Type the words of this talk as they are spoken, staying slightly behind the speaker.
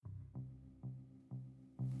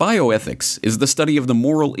Bioethics is the study of the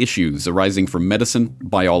moral issues arising from medicine,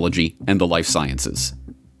 biology, and the life sciences.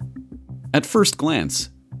 At first glance,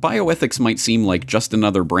 bioethics might seem like just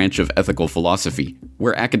another branch of ethical philosophy,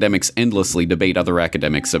 where academics endlessly debate other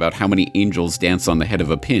academics about how many angels dance on the head of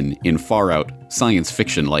a pin in far-out, science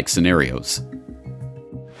fiction-like scenarios.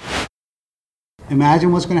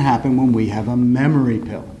 Imagine what's going to happen when we have a memory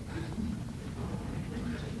pill.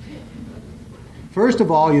 First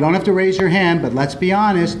of all, you don't have to raise your hand, but let's be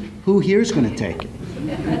honest, who here is going to take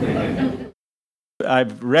it?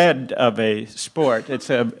 I've read of a sport, it's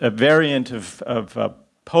a variant of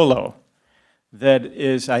polo, that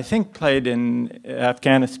is, I think, played in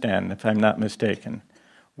Afghanistan, if I'm not mistaken,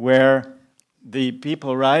 where the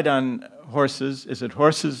people ride on horses, is it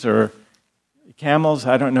horses or camels?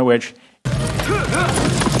 I don't know which.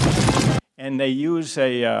 And they use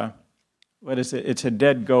a, it's a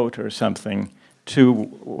dead goat or something, to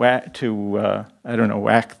whack the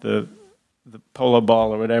polo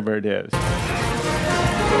ball or whatever it is.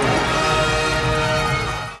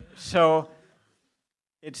 So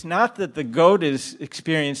it's not that the goat is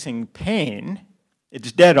experiencing pain,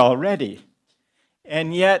 it's dead already.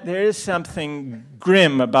 And yet there is something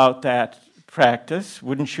grim about that practice,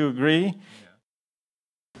 wouldn't you agree?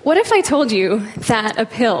 What if I told you that a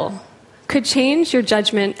pill could change your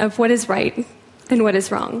judgment of what is right and what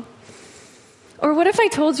is wrong? Or what if I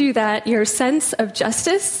told you that your sense of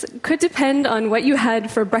justice could depend on what you had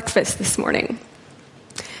for breakfast this morning?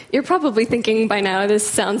 You're probably thinking by now, this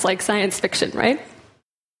sounds like science fiction, right?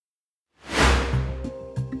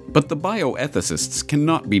 But the bioethicists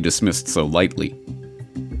cannot be dismissed so lightly.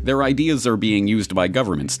 Their ideas are being used by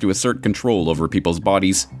governments to assert control over people's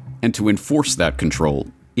bodies and to enforce that control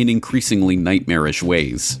in increasingly nightmarish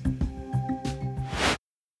ways.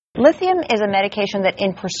 Lithium is a medication that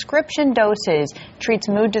in prescription doses treats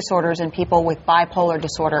mood disorders in people with bipolar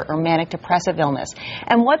disorder or manic depressive illness.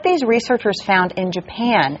 And what these researchers found in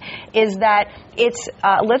Japan is that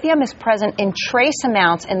lithium is present in trace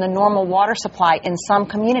amounts in the normal water supply in some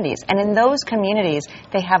communities. And in those communities,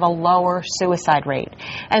 they have a lower suicide rate.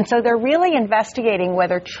 And so they're really investigating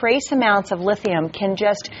whether trace amounts of lithium can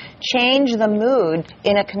just change the mood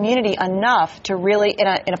in a community enough to really, in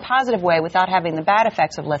a positive way, without having the bad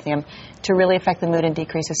effects of lithium, to really affect the mood and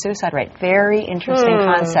decrease the suicide rate. Very interesting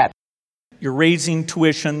concept. You're raising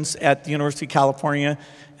tuitions at the University of California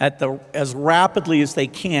as rapidly as they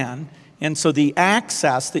can. And so the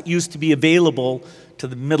access that used to be available to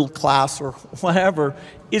the middle class or whatever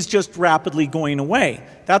is just rapidly going away.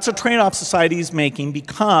 That's a trade-off society is making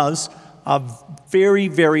because of very,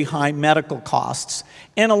 very high medical costs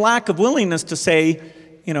and a lack of willingness to say,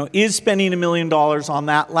 is spending $1 million on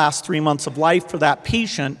that last 3 months of life for that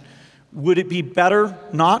patient, would it be better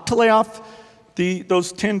not to lay off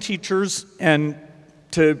those 10 teachers and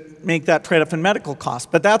to make that trade-off in medical costs?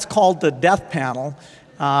 But that's called the death panel,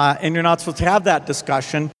 and you're not supposed to have that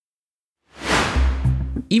discussion.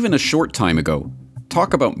 Even a short time ago,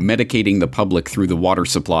 talk about medicating the public through the water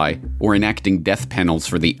supply or enacting death panels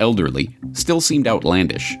for the elderly still seemed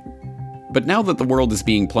outlandish. But now that the world is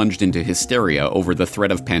being plunged into hysteria over the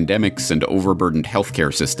threat of pandemics and overburdened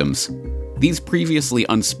healthcare systems, these previously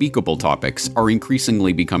unspeakable topics are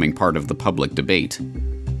increasingly becoming part of the public debate.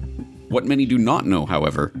 What many do not know,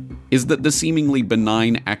 however, is that the seemingly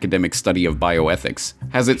benign academic study of bioethics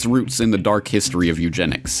has its roots in the dark history of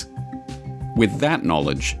eugenics. With that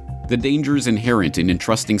knowledge, the dangers inherent in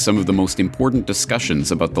entrusting some of the most important discussions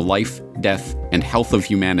about the life, death, and health of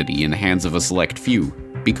humanity in the hands of a select few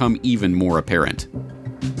become even more apparent.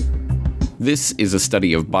 This is a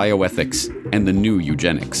study of bioethics and the new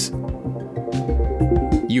eugenics.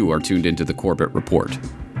 You are tuned into the Corbett Report.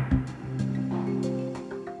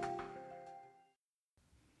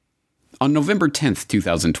 On November 10th,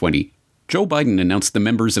 2020, Joe Biden announced the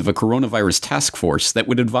members of a coronavirus task force that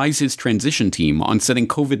would advise his transition team on setting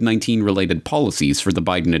COVID-19 related policies for the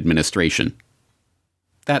Biden administration.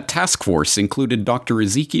 That task force included Dr.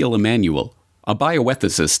 Ezekiel Emanuel, a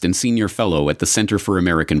bioethicist and senior fellow at the Center for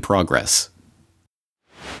American Progress.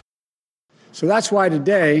 So that's why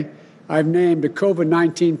today I've named a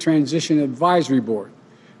COVID-19 Transition Advisory Board,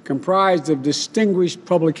 comprised of distinguished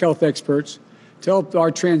public health experts, to help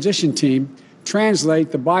our transition team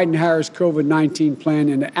translate the Biden-Harris COVID-19 plan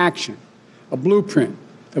into action, a blueprint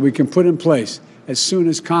that we can put in place as soon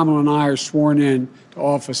as Kamala and I are sworn in to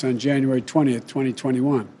office on January 20th,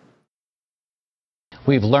 2021.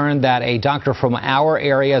 We've learned that a doctor from our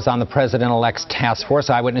area is on the president-elect's task force.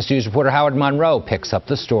 Eyewitness News reporter Howard Monroe picks up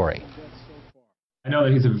the story. I know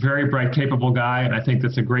that he's a very bright, capable guy, and I think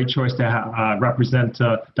that's a great choice to represent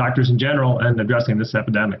doctors in general in addressing this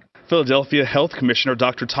epidemic. Philadelphia Health Commissioner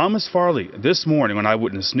Dr. Thomas Farley. This morning on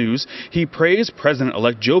Eyewitness News, he praised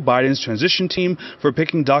President-elect Joe Biden's transition team for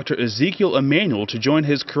picking Dr. Ezekiel Emanuel to join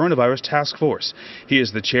his coronavirus task force. He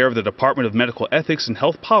is the chair of the Department of Medical Ethics and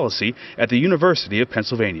Health Policy at the University of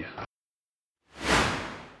Pennsylvania.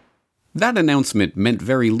 That announcement meant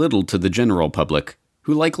very little to the general public,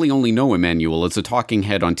 who likely only know Emanuel as a talking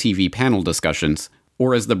head on TV panel discussions,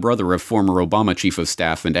 or as the brother of former Obama Chief of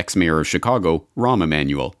Staff and ex-mayor of Chicago, Rahm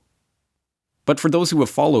Emanuel. But for those who have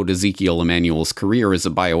followed Ezekiel Emanuel's career as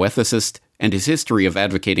a bioethicist and his history of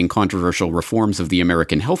advocating controversial reforms of the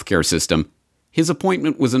American healthcare system, his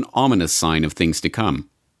appointment was an ominous sign of things to come.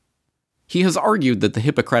 He has argued that the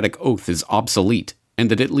Hippocratic Oath is obsolete,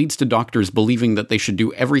 and that it leads to doctors believing that they should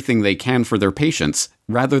do everything they can for their patients,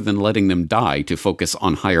 rather than letting them die to focus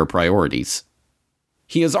on higher priorities.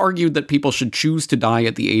 He has argued that people should choose to die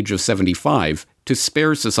at the age of 75 to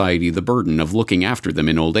spare society the burden of looking after them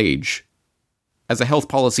in old age. As a health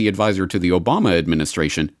policy advisor to the Obama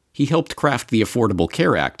administration, he helped craft the Affordable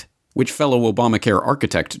Care Act, which fellow Obamacare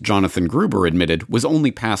architect Jonathan Gruber admitted was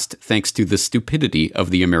only passed thanks to the stupidity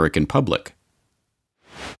of the American public.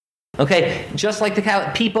 Okay, just like the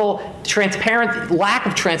lack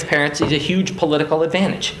of transparency is a huge political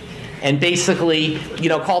advantage. And basically,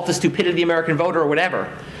 call it the stupidity of the American voter or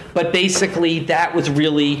whatever. But basically, that was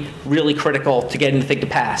really, really critical to getting the thing to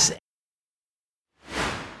pass.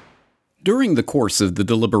 During the course of the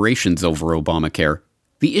deliberations over Obamacare,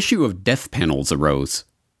 the issue of death panels arose.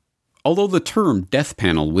 Although the term death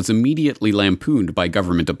panel was immediately lampooned by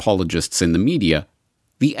government apologists in the media,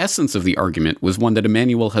 the essence of the argument was one that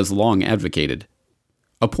Emanuel has long advocated: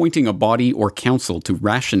 appointing a body or council to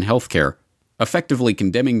ration healthcare, effectively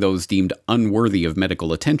condemning those deemed unworthy of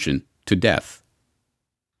medical attention to death.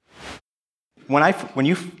 When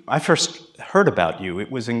I first heard about you, it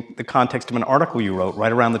was in the context of an article you wrote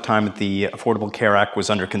right around the time that the Affordable Care Act was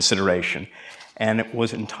under consideration. And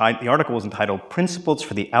the article was entitled "Principles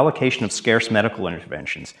for the Allocation of Scarce Medical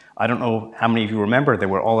Interventions." I don't know how many of you remember, there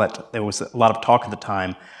was a lot of talk at the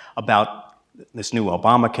time about this new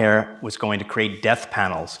Obamacare was going to create death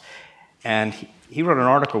panels. And he wrote an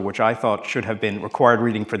article which I thought should have been required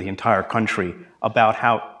reading for the entire country about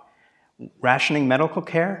how rationing medical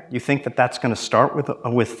care, you think that that's going to start with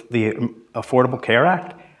the Affordable Care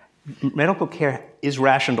Act? Medical care is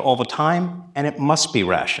rationed all the time, and it must be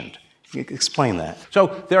rationed. Explain that.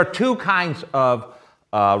 So there are two kinds of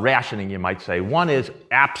rationing, you might say. One is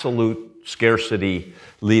absolute scarcity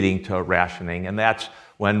leading to rationing, and that's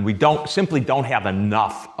when we simply don't have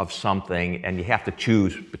enough of something and you have to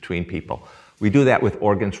choose between people. We do that with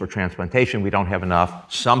organs for transplantation. We don't have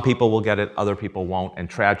enough. Some people will get it, other people won't, and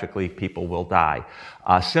tragically, people will die.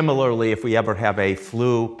 Similarly, if we ever have a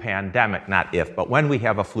flu pandemic, not if, but when we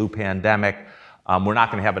have a flu pandemic, we're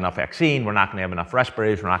not going to have enough vaccine, we're not going to have enough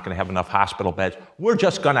respirators, we're not going to have enough hospital beds. We're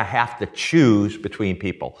just going to have to choose between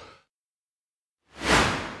people.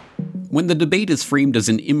 When the debate is framed as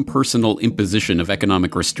an impersonal imposition of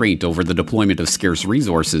economic restraint over the deployment of scarce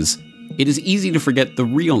resources, it is easy to forget the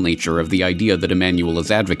real nature of the idea that Emanuel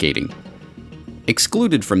is advocating.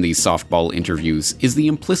 Excluded from these softball interviews is the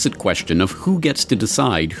implicit question of who gets to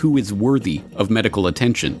decide who is worthy of medical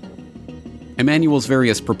attention. Emanuel's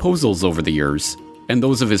various proposals over the years, and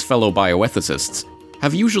those of his fellow bioethicists,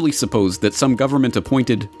 have usually supposed that some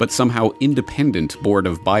government-appointed but somehow independent board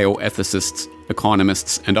of bioethicists,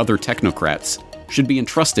 economists, and other technocrats should be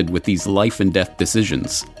entrusted with these life-and-death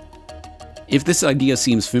decisions. If this idea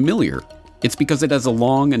seems familiar, it's because it has a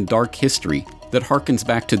long and dark history that harkens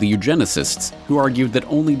back to the eugenicists who argued that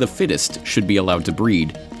only the fittest should be allowed to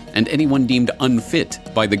breed, and anyone deemed unfit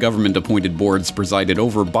by the government-appointed boards presided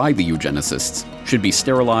over by the eugenicists should be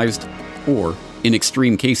sterilized or, in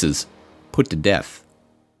extreme cases, put to death.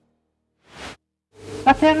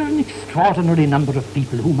 But there are an extraordinary number of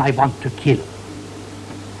people whom I want to kill.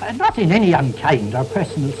 Not in any unkind or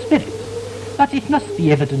personal spirit, but it must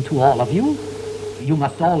be evident to all of you, you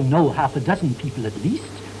must all know half a dozen people at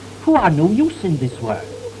least, who are no use in this world,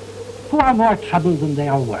 who are more trouble than they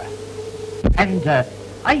are worth. And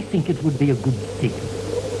I think it would be a good thing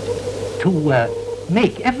to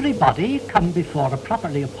make everybody come before a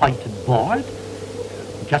properly appointed board,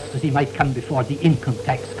 just as he might come before the income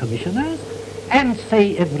tax commissioners, and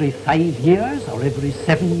say every 5 years or every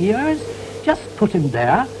 7 years, just put him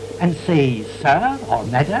there and say, "Sir or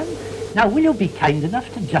Madam, now will you be kind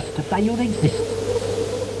enough to justify your existence?"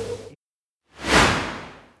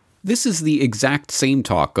 This is the exact same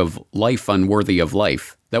talk of life unworthy of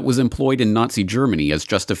life that was employed in Nazi Germany as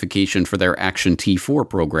justification for their Action T4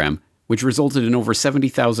 program, which resulted in over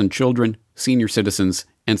 70,000 children, senior citizens,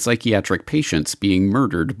 and psychiatric patients being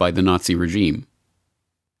murdered by the Nazi regime.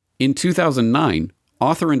 In 2009,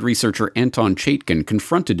 author and researcher Anton Chaikin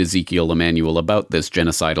confronted Ezekiel Emanuel about this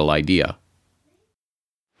genocidal idea.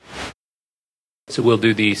 So we'll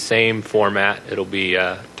do the same format. It'll be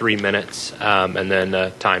 3 minutes, and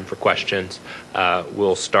then time for questions.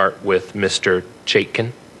 We'll start with Mr.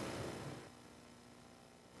 Chaikin.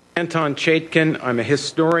 Anton Chaikin. I'm a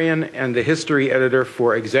historian and the history editor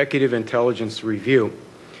for Executive Intelligence Review.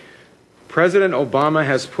 President Obama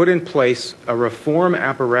has put in place a reform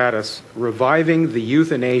apparatus reviving the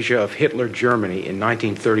euthanasia of Hitler Germany in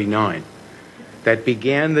 1939 that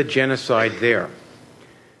began the genocide there.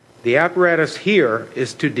 The apparatus here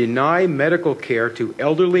is to deny medical care to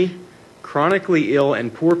elderly, chronically ill,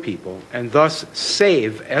 and poor people, and thus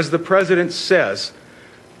save, as the president says,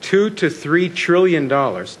 $2 to $3 trillion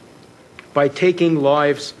by taking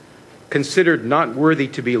lives considered not worthy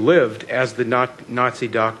to be lived, as the Nazi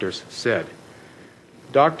doctors said.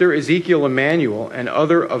 Dr. Ezekiel Emanuel and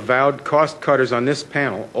other avowed cost-cutters on this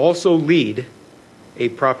panel also lead a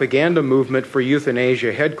propaganda movement for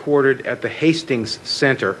euthanasia headquartered at the Hastings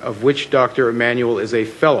Center, of which Dr. Emanuel is a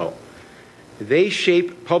fellow. They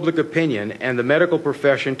shape public opinion and the medical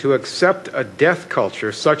profession to accept a death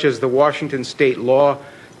culture such as the Washington state law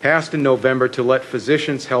passed in November to let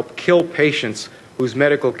physicians help kill patients whose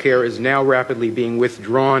medical care is now rapidly being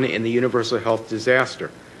withdrawn in the universal health disaster.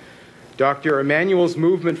 Dr. Emanuel's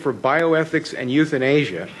movement for bioethics and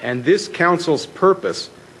euthanasia and this council's purpose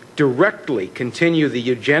directly continue the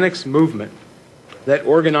eugenics movement that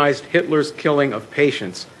organized Hitler's killing of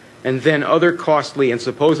patients and then other costly and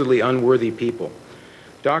supposedly unworthy people.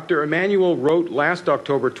 Dr. Emanuel wrote last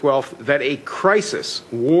October 12th that a crisis,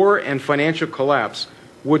 war, and financial collapse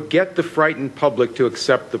would get the frightened public to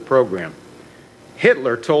accept the program.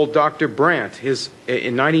 Hitler told Dr. Brandt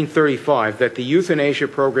in 1935 that the euthanasia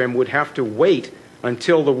program would have to wait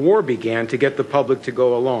until the war began to get the public to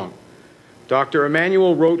go along. Dr.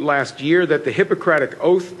 Emanuel wrote last year that the Hippocratic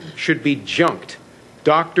Oath should be junked.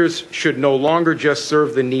 Doctors should no longer just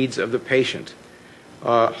serve the needs of the patient.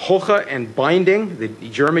 Hoche and Binding, the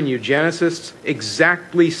German eugenicists,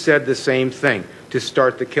 exactly said the same thing to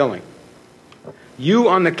start the killing. You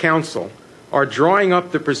on the council are drawing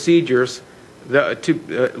up the procedures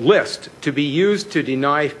list to be used to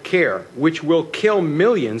deny care, which will kill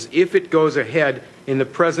millions if it goes ahead in the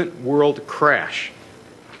present world crash.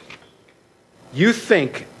 You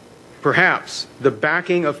think, perhaps, the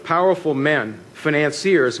backing of powerful men,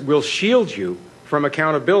 financiers, will shield you from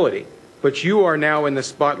accountability, but you are now in the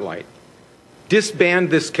spotlight.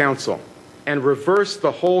 Disband this council and reverse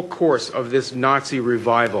the whole course of this Nazi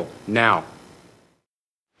revival now.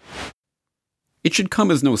 It should come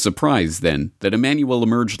as no surprise, then, that Emanuel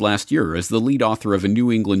emerged last year as the lead author of a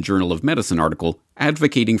New England Journal of Medicine article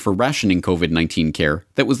advocating for rationing COVID-19 care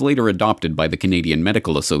that was later adopted by the Canadian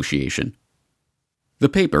Medical Association. The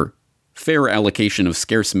paper, Fair Allocation of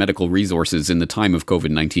Scarce Medical Resources in the Time of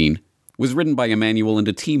COVID-19, was written by Emanuel and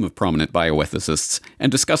a team of prominent bioethicists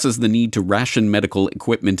and discusses the need to ration medical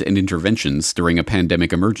equipment and interventions during a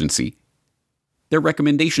pandemic emergency. Their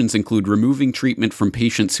recommendations include removing treatment from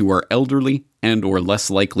patients who are elderly and or less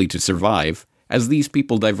likely to survive, as these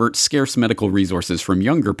people divert scarce medical resources from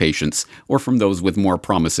younger patients or from those with more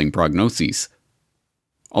promising prognoses.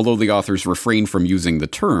 Although the authors refrain from using the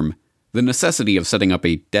term, the necessity of setting up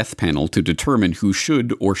a death panel to determine who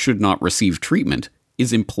should or should not receive treatment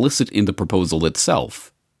is implicit in the proposal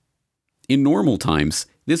itself. In normal times,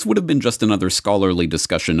 this would have been just another scholarly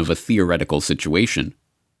discussion of a theoretical situation.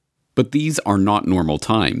 But these are not normal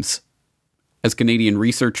times. As Canadian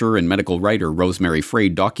researcher and medical writer Rosemary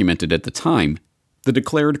Frade documented at the time, the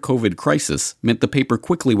declared COVID crisis meant the paper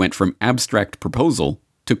quickly went from abstract proposal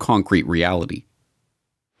to concrete reality.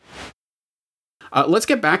 Let's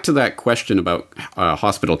get back to that question about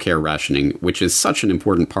hospital care rationing, which is such an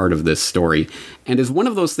important part of this story, and is one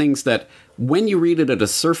of those things that, when you read it at a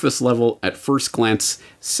surface level, at first glance,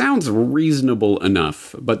 sounds reasonable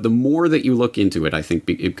enough. But the more that you look into it, I think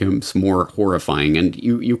it becomes more horrifying. And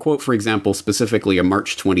you quote, for example, specifically a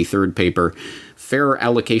March 23rd paper, Fair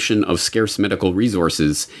Allocation of Scarce Medical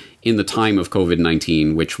Resources in the Time of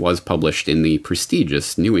COVID-19, which was published in the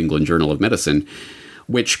prestigious New England Journal of Medicine,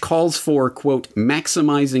 which calls for, quote,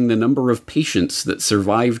 maximizing the number of patients that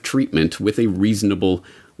survive treatment with a reasonable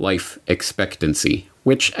life expectancy.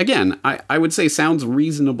 Which, again, I would say sounds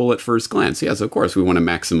reasonable at first glance. Yes, of course, we want to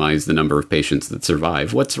maximize the number of patients that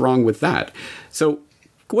survive. What's wrong with that? So,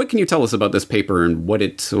 what can you tell us about this paper and what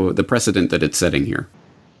the precedent that it's setting here?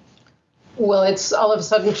 Well, it's all of a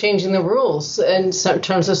sudden changing the rules in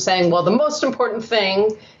terms of saying, well, the most important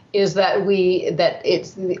thing is that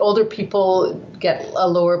the older people get a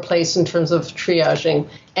lower place in terms of triaging.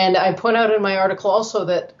 And I point out in my article also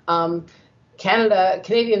that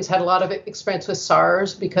Canadians had a lot of experience with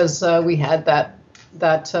SARS because we had that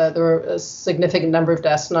there were a significant number of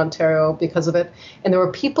deaths in Ontario because of it. And there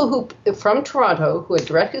were people from Toronto who had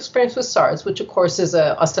direct experience with SARS, which of course is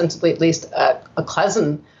ostensibly at least a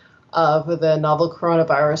cousin of the novel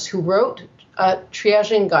coronavirus, who wrote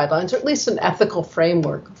triaging guidelines, or at least an ethical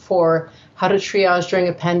framework for how to triage during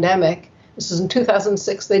a pandemic. This is in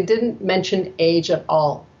 2006. They didn't mention age at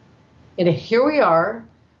all. And here we are,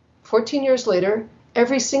 14 years later,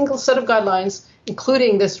 every single set of guidelines,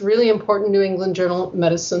 including this really important New England Journal of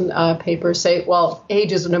Medicine paper, say, well,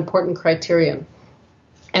 age is an important criterion.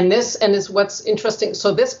 And is what's interesting.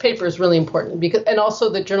 So this paper is really important and also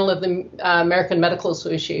the Journal of the American Medical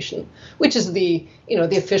Association, which is the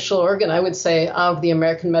official organ, I would say, of the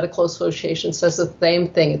American Medical Association, says the same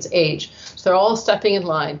thing. It's age. So they're all stepping in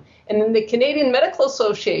line. And then the Canadian Medical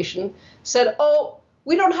Association said, oh,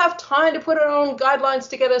 we don't have time to put our own guidelines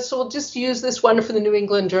together, so we'll just use this one for the New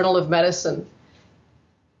England Journal of Medicine.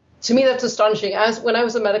 To me, that's astonishing. When I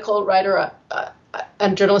was a medical writer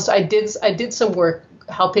and journalist, I did some work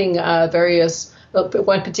helping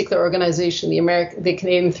one particular organization, the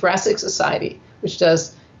Canadian Thoracic Society, which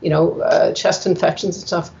does chest infections and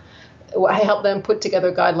stuff. I helped them put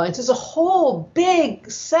together guidelines. There's a whole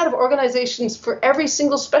big set of organizations for every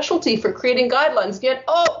single specialty for creating guidelines. And yet,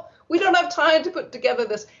 we don't have time to put together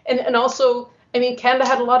this. And also, Canada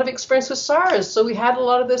had a lot of experience with SARS, so we had a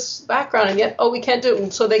lot of this background, and yet, we can't do it.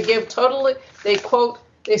 And so they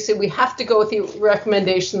say we have to go with the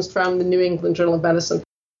recommendations from the New England Journal of Medicine.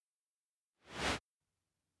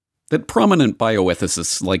 That prominent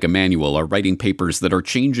bioethicists like Emmanuel are writing papers that are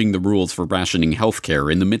changing the rules for rationing healthcare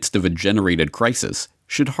in the midst of a generated crisis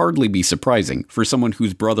should hardly be surprising for someone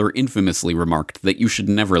whose brother infamously remarked that you should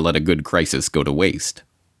never let a good crisis go to waste.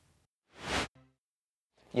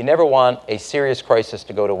 You never want a serious crisis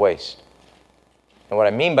to go to waste. And what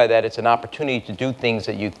I mean by that, it's an opportunity to do things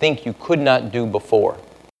that you think you could not do before.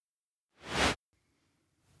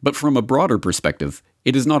 But from a broader perspective,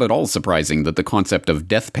 it is not at all surprising that the concept of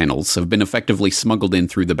death panels have been effectively smuggled in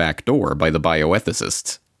through the back door by the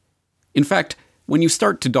bioethicists. In fact, when you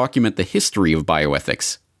start to document the history of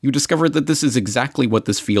bioethics, you discover that this is exactly what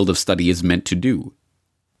this field of study is meant to do.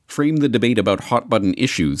 Frame the debate about hot-button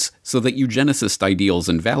issues so that eugenicist ideals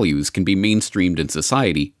and values can be mainstreamed in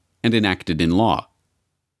society and enacted in law.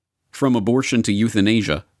 From abortion to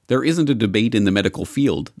euthanasia, there isn't a debate in the medical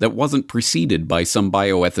field that wasn't preceded by some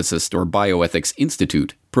bioethicist or bioethics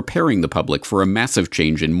institute preparing the public for a massive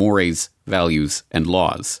change in mores, values, and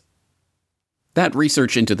laws. That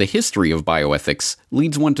research into the history of bioethics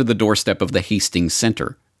leads one to the doorstep of the Hastings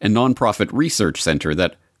Center, a nonprofit research center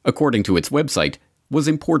that, according to its website, was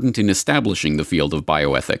important in establishing the field of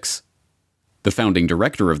bioethics. The founding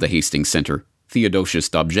director of the Hastings Center, Theodosius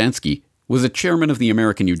Dobzhansky, was a chairman of the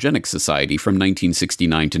American Eugenics Society from 1969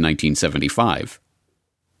 to 1975.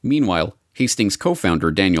 Meanwhile, Hastings'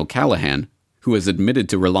 co-founder Daniel Callahan, who has admitted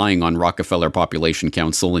to relying on Rockefeller Population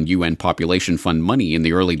Council and UN Population Fund money in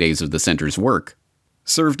the early days of the center's work,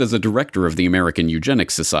 served as a director of the American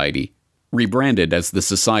Eugenics Society, rebranded as the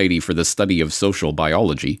Society for the Study of Social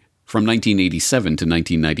Biology, from 1987 to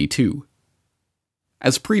 1992.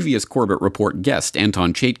 As previous Corbett Report guest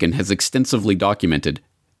Anton Chaikin has extensively documented,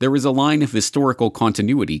 there is a line of historical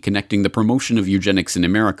continuity connecting the promotion of eugenics in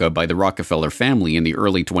America by the Rockefeller family in the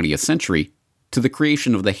early 20th century to the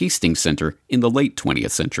creation of the Hastings Center in the late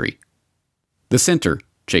 20th century. The center,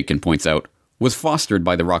 Chaikin points out, was fostered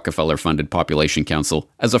by the Rockefeller-funded Population Council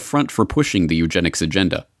as a front for pushing the eugenics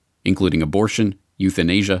agenda, including abortion,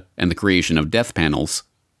 euthanasia, and the creation of death panels,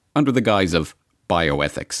 under the guise of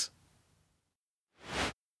bioethics.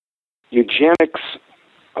 Eugenics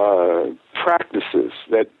practices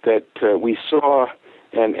that we saw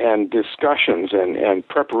and discussions and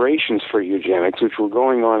preparations for eugenics, which were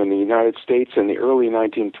going on in the United States in the early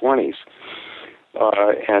 1920s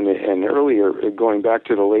and earlier, going back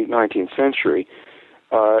to the late 19th century,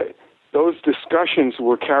 those discussions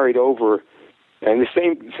were carried over, and the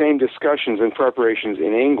same discussions and preparations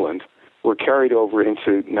in England were carried over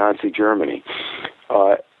into Nazi Germany.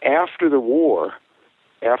 After the war,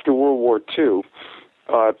 after World War II,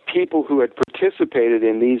 people who had participated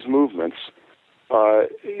in these movements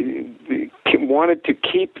wanted to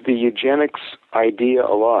keep the eugenics idea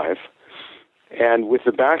alive, and with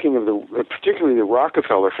the backing of particularly the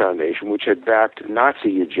Rockefeller Foundation, which had backed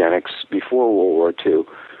Nazi eugenics before World War II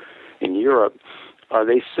in Europe,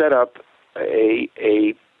 they set up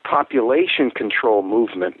a population control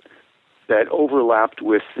movement that overlapped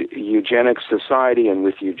with the eugenics society and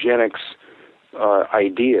with eugenics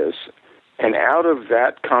ideas. And out of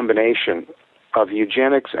that combination of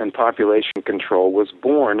eugenics and population control was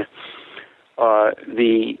born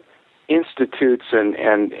the institutes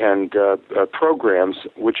and programs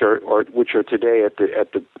which are today at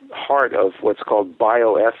the heart of what's called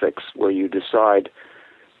bioethics, where you decide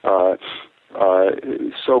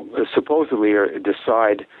supposedly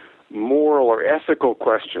decide moral or ethical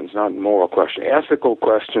questions, not moral questions, ethical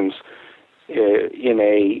questions in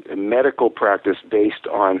a medical practice based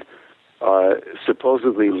on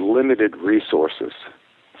supposedly limited resources.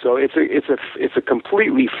 So it's a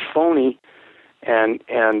completely phony and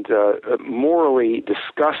morally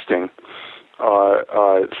disgusting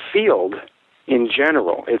field in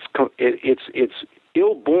general. It's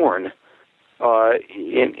ill-born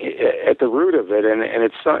at the root of it, and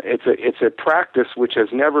it's a practice which has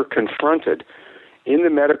never confronted in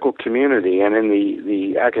the medical community and in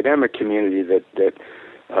the academic community that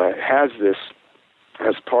has this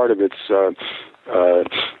as part of its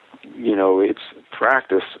its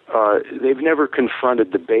practice. They've never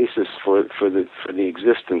confronted the basis for the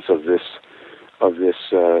existence of this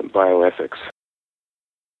bioethics.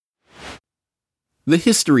 The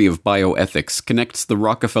history of bioethics connects the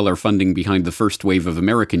Rockefeller funding behind the first wave of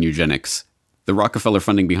American eugenics, the Rockefeller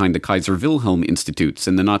funding behind the Kaiser Wilhelm Institutes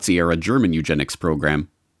and the Nazi-era German eugenics program,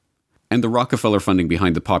 and the Rockefeller funding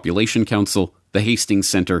behind the Population Council, the Hastings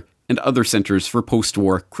Center, and other centers for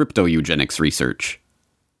post-war crypto-eugenics research.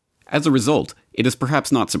 As a result, it is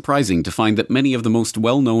perhaps not surprising to find that many of the most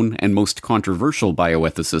well-known and most controversial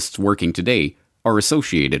bioethicists working today are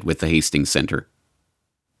associated with the Hastings Center.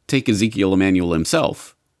 Take Ezekiel Emanuel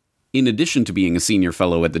himself. In addition to being a senior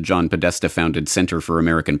fellow at the John Podesta-founded Center for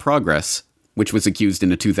American Progress, which was accused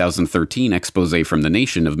in a 2013 expose from The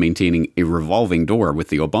Nation of maintaining a revolving door with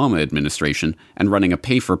the Obama administration and running a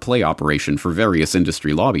pay-for-play operation for various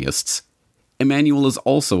industry lobbyists, Emanuel is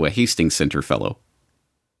also a Hastings Center fellow.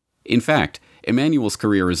 In fact, Emanuel's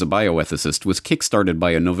career as a bioethicist was kickstarted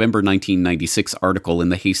by a November 1996 article in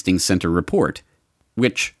the Hastings Center Report,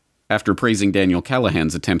 which, after praising Daniel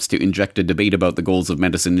Callahan's attempts to inject a debate about the goals of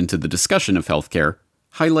medicine into the discussion of healthcare,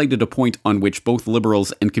 highlighted a point on which both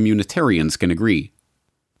liberals and communitarians can agree.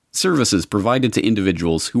 Services provided to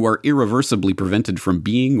individuals who are irreversibly prevented from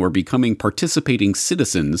being or becoming participating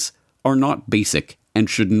citizens are not basic and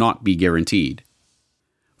should not be guaranteed.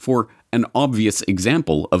 For an obvious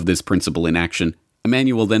example of this principle in action,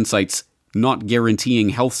 Emanuel then cites not guaranteeing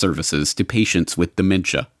health services to patients with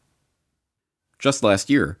dementia. Just last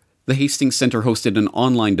year, the Hastings Center hosted an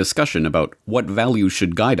online discussion about what values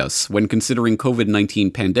should guide us when considering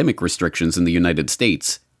COVID-19 pandemic restrictions in the United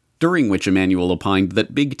States, during which Emanuel opined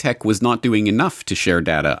that big tech was not doing enough to share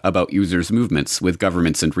data about users' movements with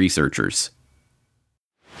governments and researchers.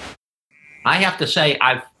 I have to say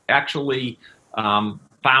I've actually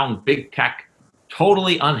found big tech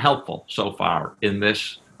totally unhelpful so far in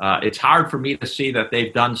this. It's hard for me to see that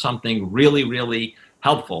they've done something really, really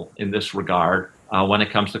helpful in this regard when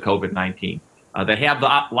it comes to COVID-19. They have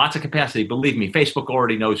lots of capacity. Believe me, Facebook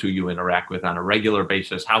already knows who you interact with on a regular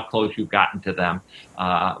basis, how close you've gotten to them,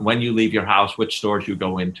 when you leave your house, which stores you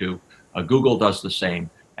go into. Google does the same.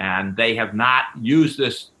 And they have not used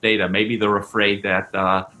this data. Maybe they're afraid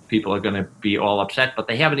that people are going to be all upset, but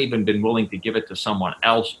they haven't even been willing to give it to someone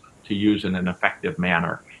else to use in an effective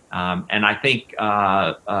manner. And I think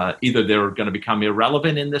either they're going to become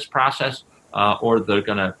irrelevant in this process or they're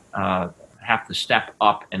going to have to step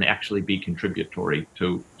up and actually be contributory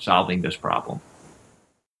to solving this problem.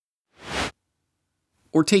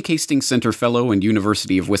 Or take Hastings Center fellow and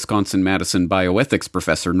University of Wisconsin-Madison bioethics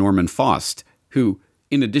professor Norman Faust, who,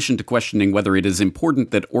 in addition to questioning whether it is important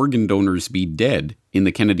that organ donors be dead in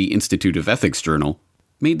the Kennedy Institute of Ethics Journal,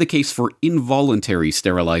 made the case for involuntary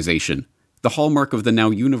sterilization, the hallmark of the now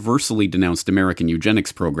universally denounced American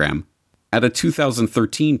eugenics program, at a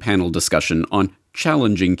 2013 panel discussion on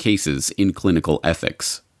challenging cases in clinical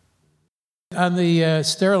ethics. On the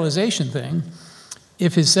sterilization thing,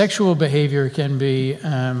 if his sexual behavior can be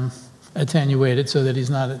attenuated so that he's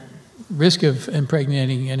not at risk of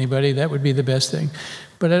impregnating anybody, that would be the best thing.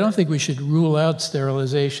 But I don't think we should rule out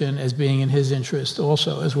sterilization as being in his interest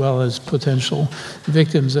also, as well as potential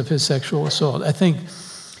victims of his sexual assault. I think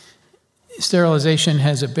sterilization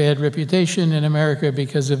has a bad reputation in America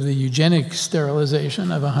because of the eugenic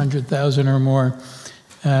sterilization of 100,000 or more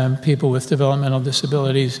people with developmental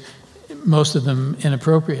disabilities, most of them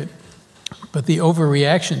inappropriate. But the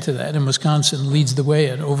overreaction to that, and Wisconsin leads the way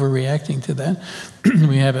at overreacting to that.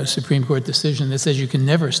 We have a Supreme Court decision that says you can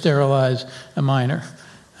never sterilize a minor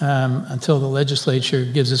until the legislature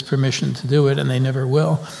gives us permission to do it, and they never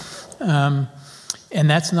will. And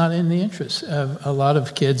that's not in the interest of a lot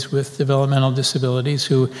of kids with developmental disabilities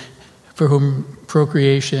for whom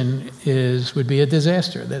procreation would be a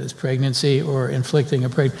disaster, that is pregnancy or inflicting a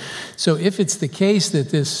pregnancy. So if it's the case that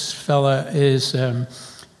this fella is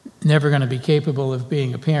never going to be capable of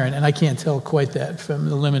being a parent, and I can't tell quite that from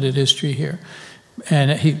the limited history here,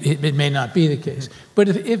 and it may not be the case. But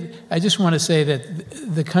if I just want to say that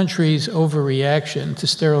the country's overreaction to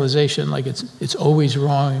sterilization, like it's always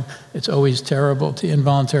wrong, it's always terrible to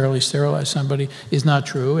involuntarily sterilize somebody, is not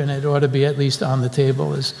true, and it ought to be at least on the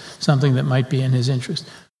table as something that might be in his interest.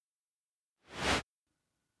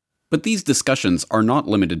 But these discussions are not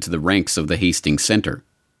limited to the ranks of the Hastings Center.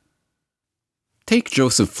 Take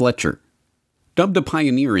Joseph Fletcher. Dubbed a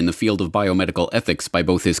pioneer in the field of biomedical ethics by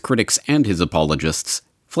both his critics and his apologists,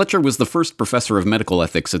 Fletcher was the first professor of medical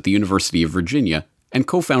ethics at the University of Virginia and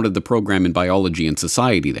co-founded the program in biology and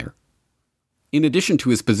society there. In addition to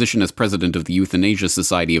his position as president of the Euthanasia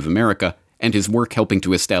Society of America and his work helping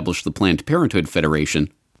to establish the Planned Parenthood Federation,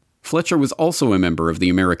 Fletcher was also a member of the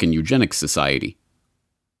American Eugenics Society.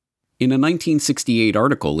 In a 1968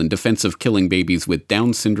 article in defense of killing babies with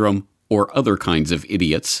Down syndrome or other kinds of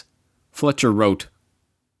idiots, Fletcher wrote,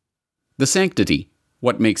 "The sanctity,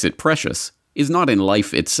 what makes it precious, is not in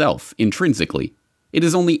life itself, intrinsically. It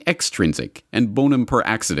is only extrinsic and bonum per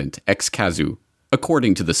accident, ex casu,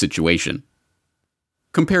 according to the situation.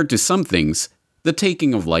 Compared to some things, the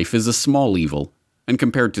taking of life is a small evil, and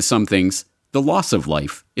compared to some things, the loss of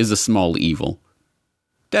life is a small evil.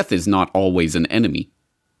 Death is not always an enemy.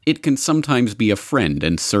 It can sometimes be a friend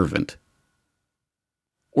and servant."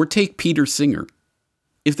 Or take Peter Singer.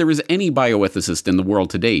 If there is any bioethicist in the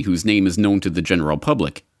world today whose name is known to the general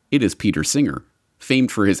public, it is Peter Singer,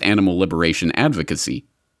 famed for his animal liberation advocacy.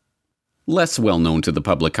 Less well known to the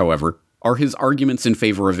public, however, are his arguments in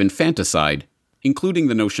favor of infanticide, including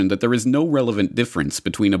the notion that there is no relevant difference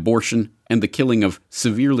between abortion and the killing of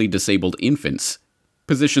severely disabled infants,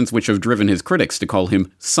 positions which have driven his critics to call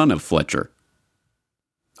him Son of Fletcher.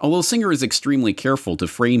 Although Singer is extremely careful to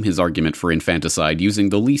frame his argument for infanticide using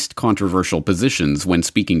the least controversial positions when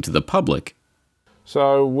speaking to the public.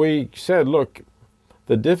 So we said, look,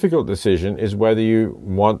 the difficult decision is whether you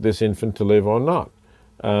want this infant to live or not.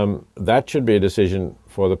 That should be a decision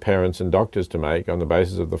for the parents and doctors to make on the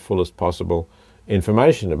basis of the fullest possible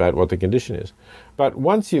information about what the condition is. But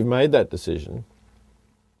once you've made that decision,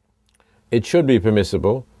 it should be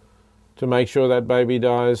permissible to make sure that baby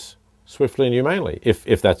dies swiftly and humanely,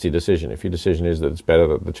 if that's your decision. If your decision is that it's better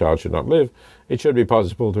that the child should not live, it should be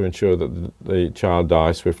possible to ensure that the child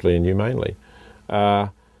dies swiftly and humanely. And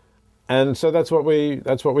so that's what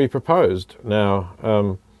we proposed.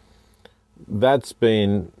 Now, that's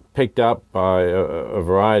been picked up by a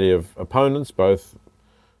variety of opponents, both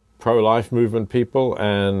pro-life movement people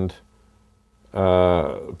and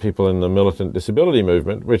people in the militant disability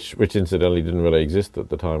movement, which incidentally didn't really exist at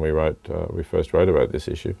the time we first wrote about this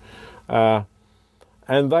issue.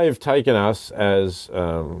 And they've taken us as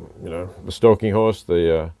the stalking horse,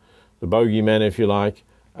 the bogeyman, if you like,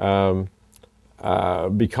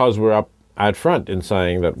 because we're up out front in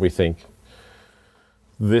saying that we think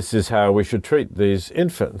this is how we should treat these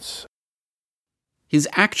infants. His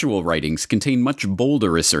actual writings contain much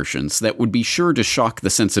bolder assertions that would be sure to shock the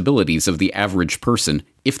sensibilities of the average person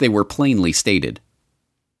if they were plainly stated.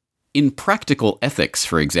 In Practical Ethics,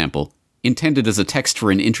 for example, intended as a text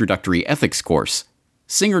for an introductory ethics course,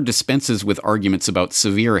 Singer dispenses with arguments about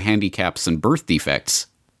severe handicaps and birth defects,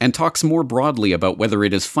 and talks more broadly about whether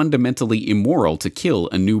it is fundamentally immoral to kill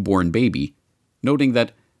a newborn baby, noting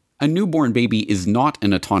that a newborn baby is not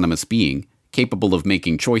an autonomous being, capable of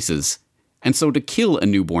making choices, and so to kill a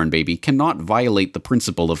newborn baby cannot violate the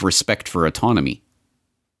principle of respect for autonomy.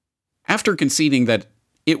 After conceding that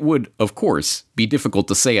it would, of course, be difficult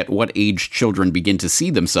to say at what age children begin to see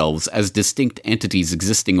themselves as distinct entities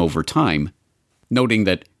existing over time, noting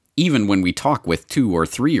that even when we talk with 2- or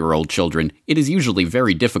 3-year-old children, it is usually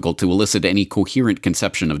very difficult to elicit any coherent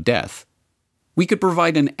conception of death. We could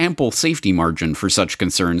provide an ample safety margin for such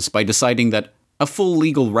concerns by deciding that a full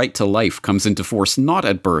legal right to life comes into force not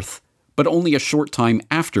at birth, but only a short time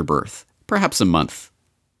after birth, perhaps a month.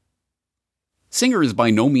 Singer is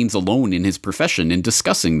by no means alone in his profession in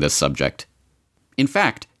discussing this subject. In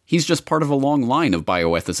fact, he's just part of a long line of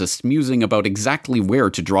bioethicists musing about exactly where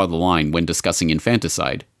to draw the line when discussing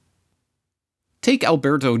infanticide. Take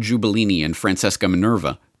Alberto Giubellini and Francesca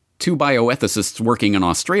Minerva, two bioethicists working in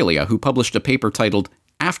Australia who published a paper titled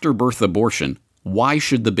After-Birth Abortion, Why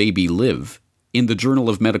Should the Baby Live? In the Journal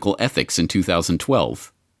of Medical Ethics in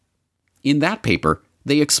 2012. In that paper,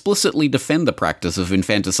 they explicitly defend the practice of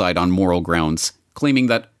infanticide on moral grounds, claiming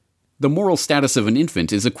that the moral status of an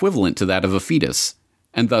infant is equivalent to that of a fetus,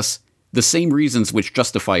 and thus, the same reasons which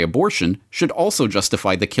justify abortion should also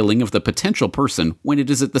justify the killing of the potential person when it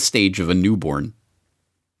is at the stage of a newborn.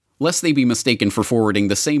 Lest they be mistaken for forwarding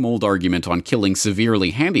the same old argument on killing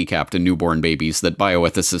severely handicapped and newborn babies that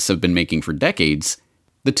bioethicists have been making for decades,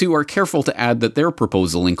 the two are careful to add that their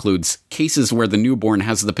proposal includes cases where the newborn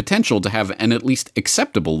has the potential to have an at least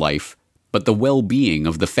acceptable life, but the well-being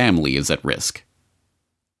of the family is at risk.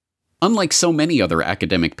 Unlike so many other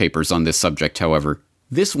academic papers on this subject, however,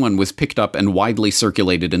 this one was picked up and widely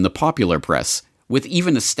circulated in the popular press, with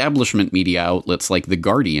even establishment media outlets like The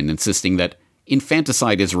Guardian insisting that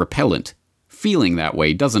infanticide is repellent. Feeling that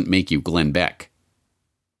way doesn't make you Glenn Beck.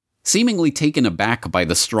 Seemingly taken aback by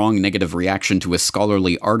the strong negative reaction to a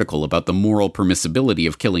scholarly article about the moral permissibility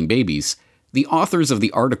of killing babies, the authors of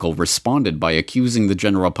the article responded by accusing the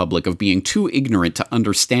general public of being too ignorant to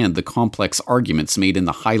understand the complex arguments made in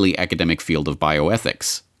the highly academic field of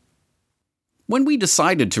bioethics. When we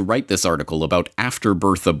decided to write this article about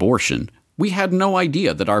after-birth abortion, we had no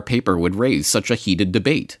idea that our paper would raise such a heated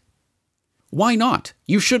debate. Why not?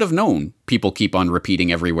 You should have known, people keep on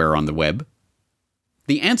repeating everywhere on the web.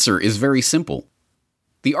 The answer is very simple.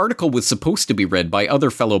 The article was supposed to be read by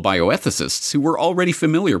other fellow bioethicists who were already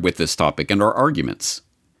familiar with this topic and our arguments.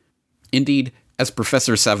 Indeed, as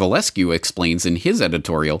Professor Savulescu explains in his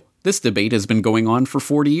editorial, this debate has been going on for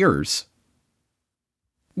 40 years.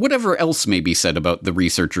 Whatever else may be said about the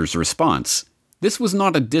researchers' response, this was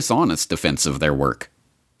not a dishonest defense of their work.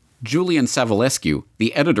 Julian Savulescu,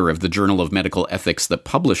 the editor of the Journal of Medical Ethics that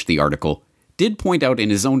published the article, did point out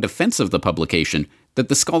in his own defense of the publication that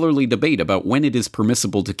the scholarly debate about when it is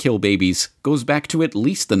permissible to kill babies goes back to at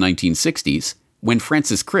least the 1960s, when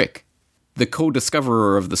Francis Crick, the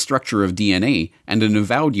co-discoverer of the structure of DNA and an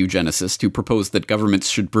avowed eugenicist who proposed that governments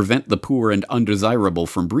should prevent the poor and undesirable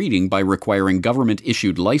from breeding by requiring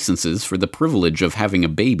government-issued licenses for the privilege of having a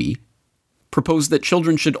baby, proposed that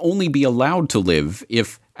children should only be allowed to live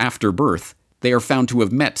if, after birth, they are found to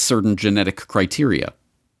have met certain genetic criteria.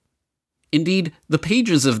 Indeed, the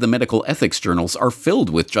pages of the medical ethics journals are filled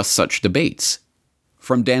with just such debates.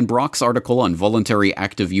 From Dan Brock's article on voluntary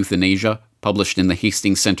active euthanasia, published in the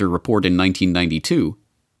Hastings Center report in 1992,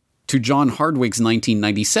 to John Hardwick's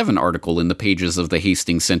 1997 article in the pages of the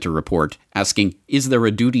Hastings Center report asking, "Is there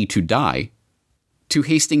a duty to die?" to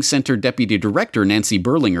Hastings Center Deputy Director Nancy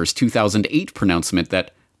Berlinger's 2008 pronouncement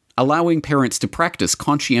that allowing parents to practice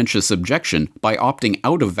conscientious objection by opting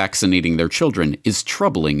out of vaccinating their children is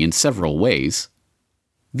troubling in several ways.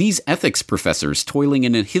 These ethics professors toiling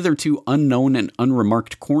in a hitherto unknown and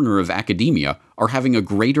unremarked corner of academia are having a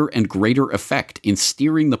greater and greater effect in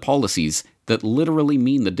steering the policies that literally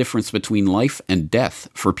mean the difference between life and death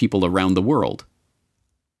for people around the world.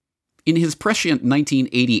 In his prescient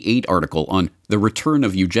 1988 article on The Return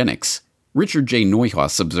of Eugenics, Richard J.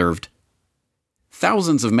 Neuhaus observed,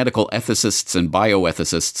 "Thousands of medical ethicists and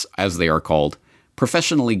bioethicists, as they are called,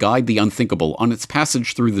 professionally guide the unthinkable on its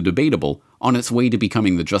passage through the debatable, on its way to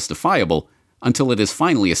becoming the justifiable, until it is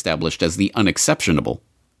finally established as the unexceptionable.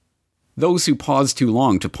 Those who pause too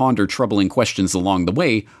long to ponder troubling questions along the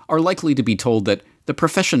way are likely to be told that the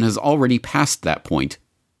profession has already passed that point.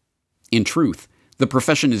 In truth, the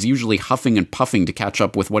profession is usually huffing and puffing to catch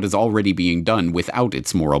up with what is already being done without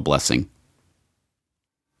its moral blessing."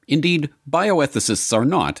 Indeed, bioethicists are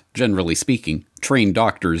not, generally speaking, trained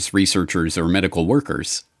doctors, researchers, or medical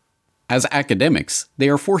workers. As academics, they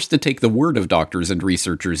are forced to take the word of doctors and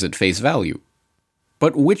researchers at face value.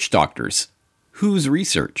 But which doctors? Whose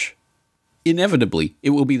research? Inevitably, it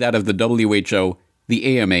will be that of the WHO, the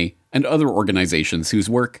AMA, and other organizations whose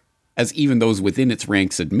work, as even those within its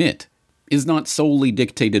ranks admit, is not solely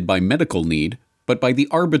dictated by medical need, but by the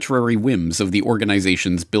arbitrary whims of the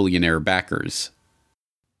organization's billionaire backers.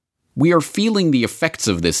 We are feeling the effects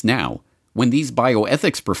of this now, when these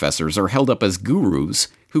bioethics professors are held up as gurus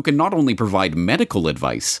who can not only provide medical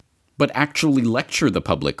advice, but actually lecture the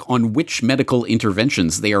public on which medical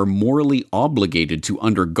interventions they are morally obligated to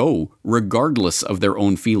undergo regardless of their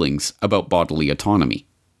own feelings about bodily autonomy.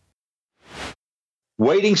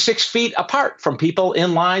 Waiting 6 feet apart from people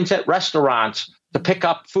in lines at restaurants to pick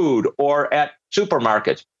up food or at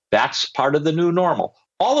supermarkets, that's part of the new normal.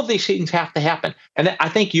 All of these things have to happen. And I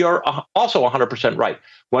think you're also 100% right.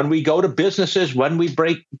 When we go to businesses, when we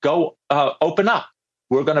open up,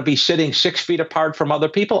 We're going to be sitting 6 feet apart from other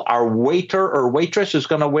people. Our waiter or waitress is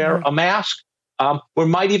going to wear a mask. We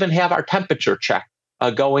might even have our temperature check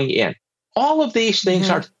going in. All of these things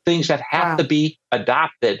are things that have to be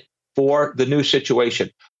adopted for the new situation.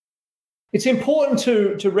 It's important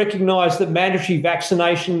to recognise that mandatory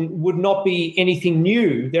vaccination would not be anything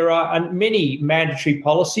new. There are many mandatory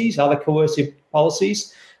policies, other coercive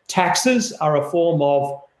policies. Taxes are a form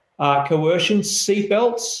of coercion.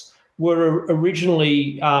 Seatbelts were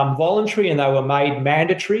originally voluntary and they were made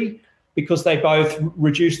mandatory because they both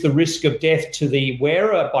reduce the risk of death to the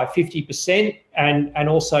wearer by 50% and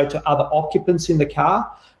also to other occupants in the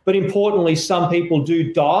car. But importantly, some people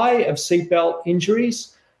do die of seatbelt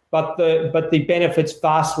injuries, but the benefits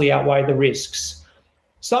vastly outweigh the risks.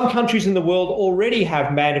 Some countries in the world already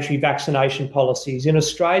have mandatory vaccination policies. In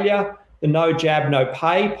Australia, the no jab, no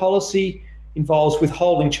pay policy involves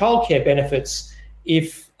withholding childcare benefits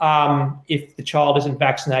if the child isn't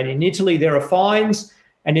vaccinated. In Italy, there are fines,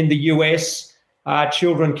 and in the US,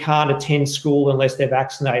 children can't attend school unless they're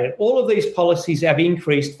vaccinated. All of these policies have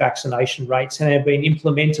increased vaccination rates and have been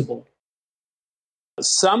implementable.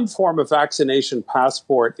 Some form of vaccination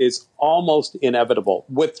passport is almost inevitable.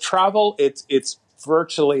 With travel, it's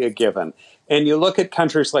virtually a given. And you look at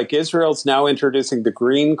countries like Israel's now introducing the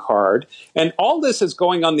green card, and all this is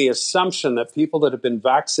going on the assumption that people that have been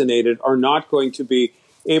vaccinated are not going to be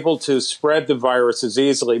able to spread the virus as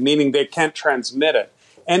easily, meaning they can't transmit it.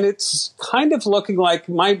 And it's kind of looking like,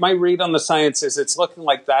 my read on the science is it's looking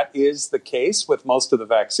like that is the case with most of the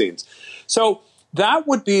vaccines. So that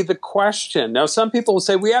would be the question. Now, some people will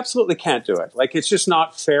say we absolutely can't do it. Like, it's just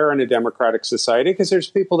not fair in a democratic society because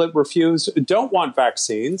there's people that don't want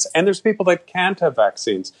vaccines, and there's people that can't have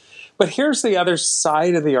vaccines. But here's the other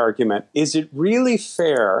side of the argument. Is it really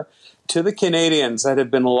fair to the Canadians that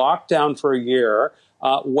have been locked down for a year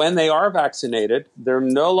when they are vaccinated, they're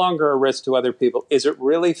no longer a risk to other people? Is it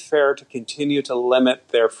really fair to continue to limit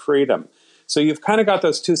their freedom? So you've kind of got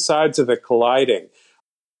those two sides of it colliding.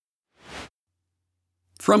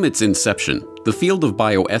 From its inception, the field of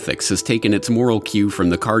bioethics has taken its moral cue from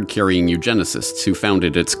the card-carrying eugenicists who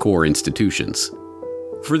founded its core institutions.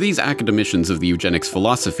 For these academicians of the eugenics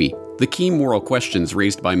philosophy, the key moral questions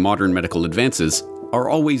raised by modern medical advances are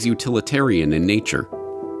always utilitarian in nature.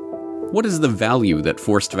 What is the value that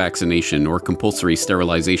forced vaccination or compulsory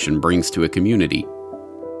sterilization brings to a community?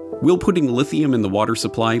 Will putting lithium in the water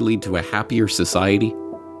supply lead to a happier society?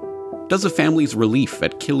 Does a family's relief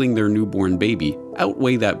at killing their newborn baby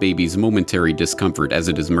outweigh that baby's momentary discomfort as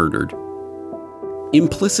it is murdered?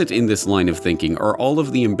 Implicit in this line of thinking are all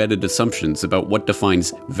of the embedded assumptions about what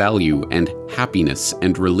defines value and happiness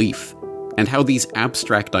and relief, and how these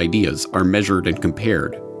abstract ideas are measured and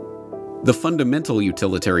compared. The fundamental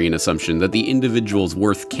utilitarian assumption that the individual's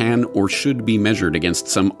worth can or should be measured against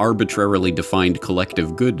some arbitrarily defined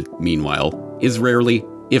collective good, meanwhile, is rarely,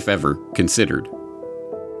 if ever, considered.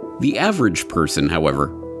 The average person, however,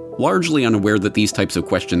 largely unaware that these types of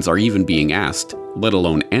questions are even being asked, let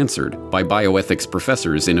alone answered, by bioethics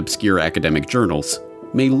professors in obscure academic journals,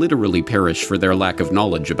 may literally perish for their lack of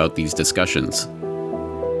knowledge about these discussions.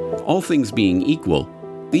 All things being equal,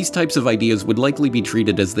 these types of ideas would likely be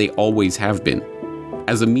treated as they always have been,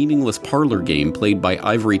 as a meaningless parlor game played by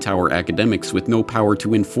ivory tower academics with no power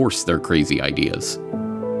to enforce their crazy ideas.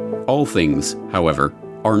 All things, however,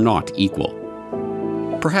 are not equal.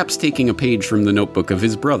 Perhaps taking a page from the notebook of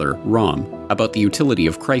his brother, Ram, about the utility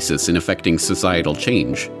of crisis in effecting societal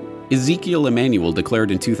change, Ezekiel Emanuel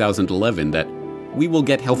declared in 2011 that we will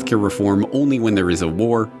get healthcare reform only when there is a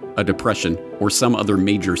war, a depression, or some other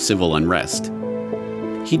major civil unrest.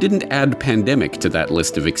 He didn't add pandemic to that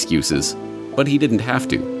list of excuses, but he didn't have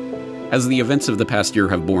to. As the events of the past year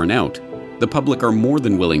have borne out, the public are more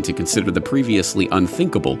than willing to consider the previously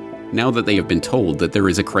unthinkable now that they have been told that there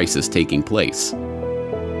is a crisis taking place.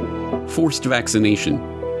 Forced vaccination,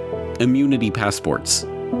 immunity passports,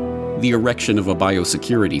 the erection of a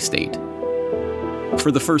biosecurity state.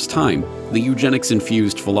 For the first time, the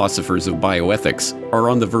eugenics-infused philosophers of bioethics are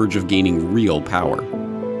on the verge of gaining real power.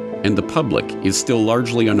 And the public is still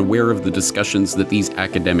largely unaware of the discussions that these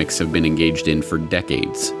academics have been engaged in for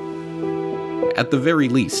decades. At the very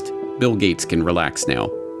least, Bill Gates can relax now.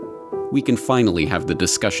 We can finally have the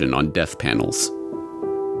discussion on death panels.